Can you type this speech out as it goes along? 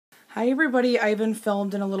Hi everybody, I haven't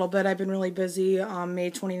filmed in a little bit. I've been really busy. May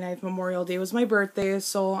 29th, Memorial Day was my birthday,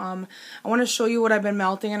 so I want to show you what I've been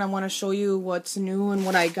melting, and I want to show you what's new and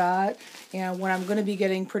what I got, and what I'm going to be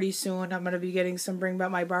getting pretty soon. I'm going to be getting some Bring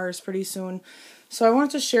Back My Bars pretty soon. So I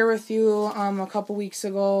wanted to share with you, a couple weeks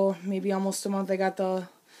ago, maybe almost a month, I got the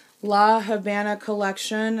La Habana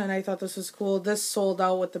collection, and I thought this was cool. This sold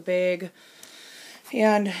out with the bag.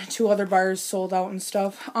 And 2 other bars sold out and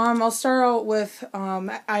stuff. I'll start out with,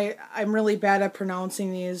 I'm really bad at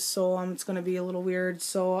pronouncing these, so it's going to be a little weird.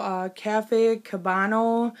 So, Cafe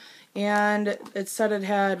Cabano, and it said it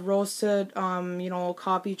had roasted,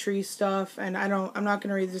 coffee tree stuff, and I'm not going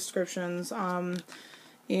to read the descriptions.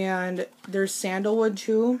 And there's sandalwood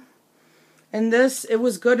too. And this, it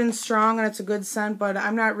was good and strong, and it's a good scent, but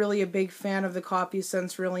I'm not really a big fan of the coffee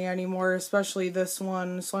scents really anymore, especially this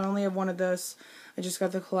one. So I only have one of this. I just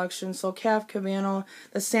got the collection. So Caf Cabano,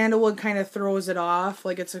 the sandalwood kind of throws it off.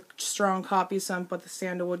 Like, it's a strong coffee scent, but the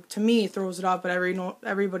sandalwood, to me, throws it off, but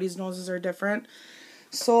everybody's noses are different.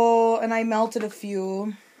 So, and I melted a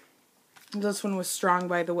few. This one was strong,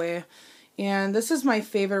 by the way. And this is my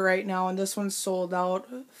favorite right now, and this one's sold out.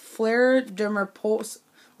 Fleur de Maprosa,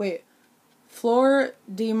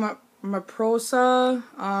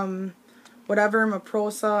 whatever,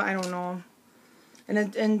 Maprosa, I don't know.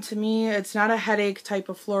 And to me, it's not a headache type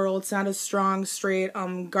of floral. It's not a strong, straight,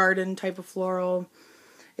 garden type of floral.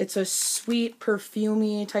 It's a sweet,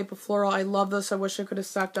 perfumey type of floral. I love this. I wish I could have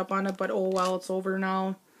stocked up on it, but oh well, it's over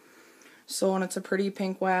now. So, and it's a pretty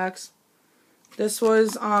pink wax. This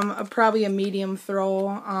was probably a medium throw.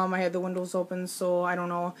 I had the windows open, so I don't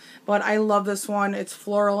know. But I love this one. It's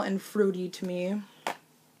floral and fruity to me.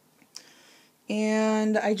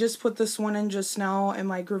 And I just put this one in just now in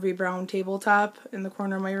my Groovy Brown tabletop in the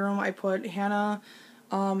corner of my room. I put Habana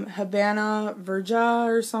Verja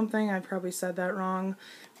or something. I probably said that wrong.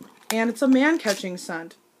 And it's a man-catching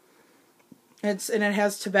scent. And it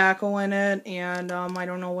has tobacco in it, and I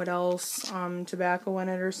don't know what else, tobacco in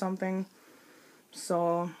it or something.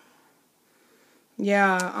 So,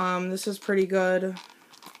 yeah, this is pretty good.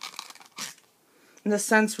 And the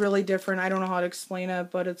scent's really different. I don't know how to explain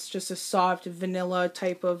it, but it's just a soft vanilla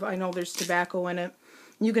type of, I know there's tobacco in it.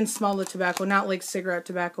 You can smell the tobacco, not like cigarette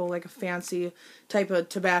tobacco, like a fancy type of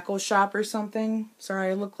tobacco shop or something.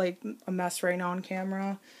 Sorry, I look like a mess right now on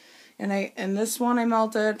camera. And this one I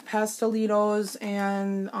melted, Pastelitos,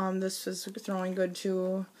 and this is throwing good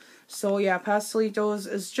too. So yeah, Pastelitos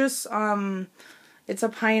is just, it's a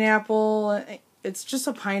pineapple, it's just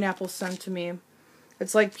a pineapple scent to me.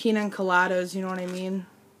 It's like pina coladas, you know what I mean?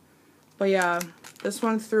 But yeah, this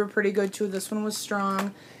one threw pretty good too. This one was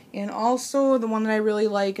strong. And also the one that I really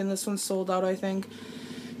like, and this one sold out, I think.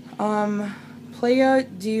 Playa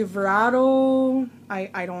di Verado.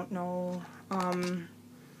 I don't know.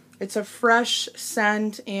 It's a fresh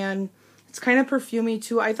scent, and it's kind of perfumey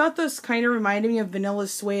too. I thought this kind of reminded me of Vanilla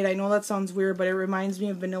Suede. I know that sounds weird, but it reminds me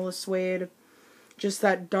of Vanilla Suede. Just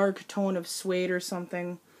that dark tone of suede or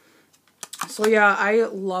something. So yeah, I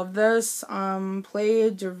love this. Playa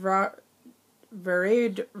de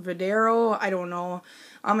Verado, I don't know.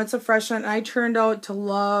 It's a fresh scent. I turned out to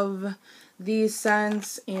love these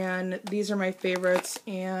scents, and these are my favorites,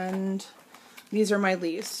 and these are my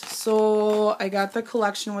least. So I got the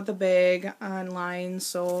collection with the bag online,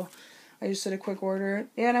 so I just did a quick order.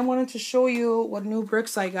 And I wanted to show you what new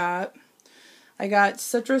bricks I got. I got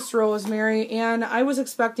citrus rosemary, and I was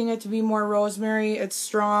expecting it to be more rosemary. It's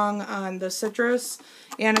strong on the citrus,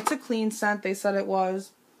 and it's a clean scent. They said it was.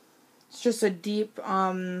 It's just a deep,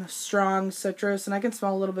 strong citrus, and I can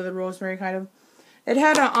smell a little bit of the rosemary, kind of. It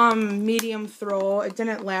had a medium throw. It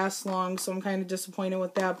didn't last long, so I'm kind of disappointed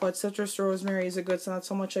with that, but citrus rosemary is a good scent. That's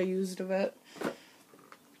how much I used of it.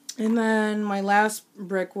 And then my last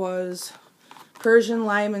brick was Persian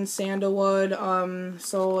lime and sandalwood.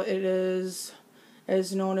 So it is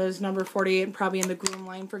known as number 48, probably in the groom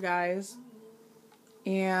line for guys.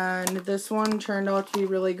 And this one turned out to be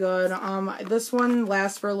really good. This one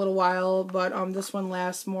lasts for a little while, but this one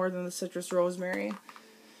lasts more than the citrus rosemary.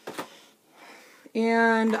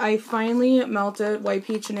 And I finally melted White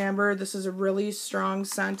Peach and Amber. This is a really strong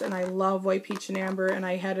scent, and I love White Peach and Amber, and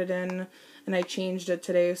I had it in, and I changed it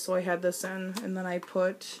today, so I had this in, and then I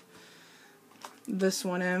put this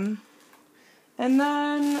one in. And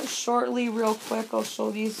then, shortly, real quick, I'll show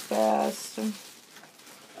these fast.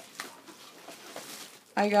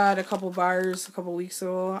 I got a couple bars a couple weeks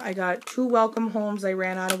ago. I got 2 Welcome Homes. I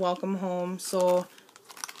ran out of Welcome Home, so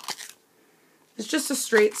it's just a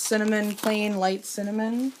straight cinnamon, plain light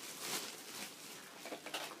cinnamon.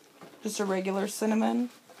 Just a regular cinnamon.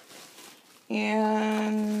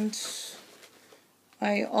 And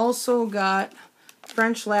I also got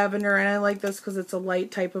French lavender, and I like this because it's a light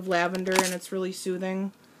type of lavender and it's really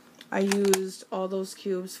soothing. I used all those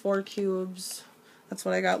cubes, 4 cubes. That's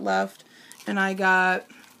what I got left. And I got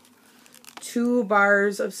 2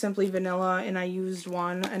 bars of Simply Vanilla, and I used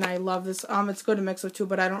 1. And I love this. It's good to mix with 2,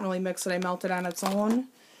 but I don't really mix it. I melt it on its own.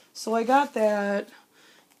 So I got that.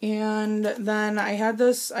 And then I had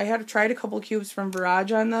tried a couple cubes from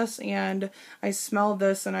Barrage on this, and I smelled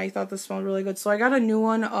this, and I thought this smelled really good. So I got a new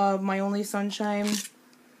one of My Only Sunshine,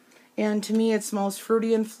 and to me it smells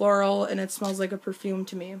fruity and floral, and it smells like a perfume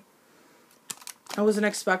to me. I wasn't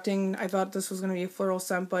expecting, I thought this was going to be a floral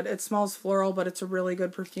scent, but it smells floral, but it's a really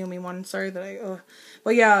good perfumey one. Sorry that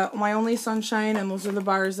But yeah, My Only Sunshine, and those are the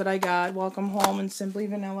bars that I got. Welcome Home and Simply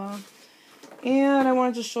Vanilla. And I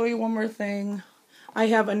wanted to show you one more thing. I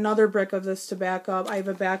have another brick of this to back up. I have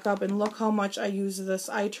a backup, and look how much I use this.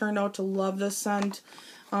 I turned out to love this scent.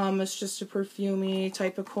 It's just a perfumey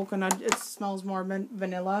type of coconut. It smells more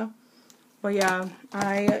vanilla. But yeah,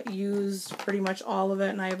 I used pretty much all of it,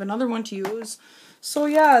 and I have another one to use. So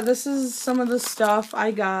yeah, this is some of the stuff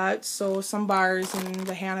I got. So some bars in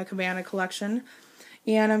the Hannah Cabana collection.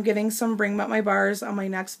 And I'm getting some Bring Back My Bars on my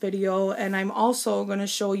next video. And I'm also going to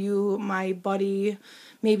show you my buddy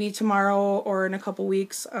maybe tomorrow or in a couple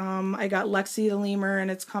weeks. I got Lexi the Lemur, and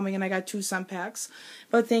it's coming, and I got 2 scent packs.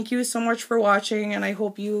 But thank you so much for watching, and I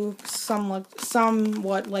hope you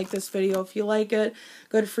somewhat like this video. If you like it,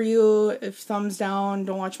 good for you. If thumbs down,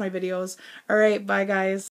 don't watch my videos. Alright, bye guys.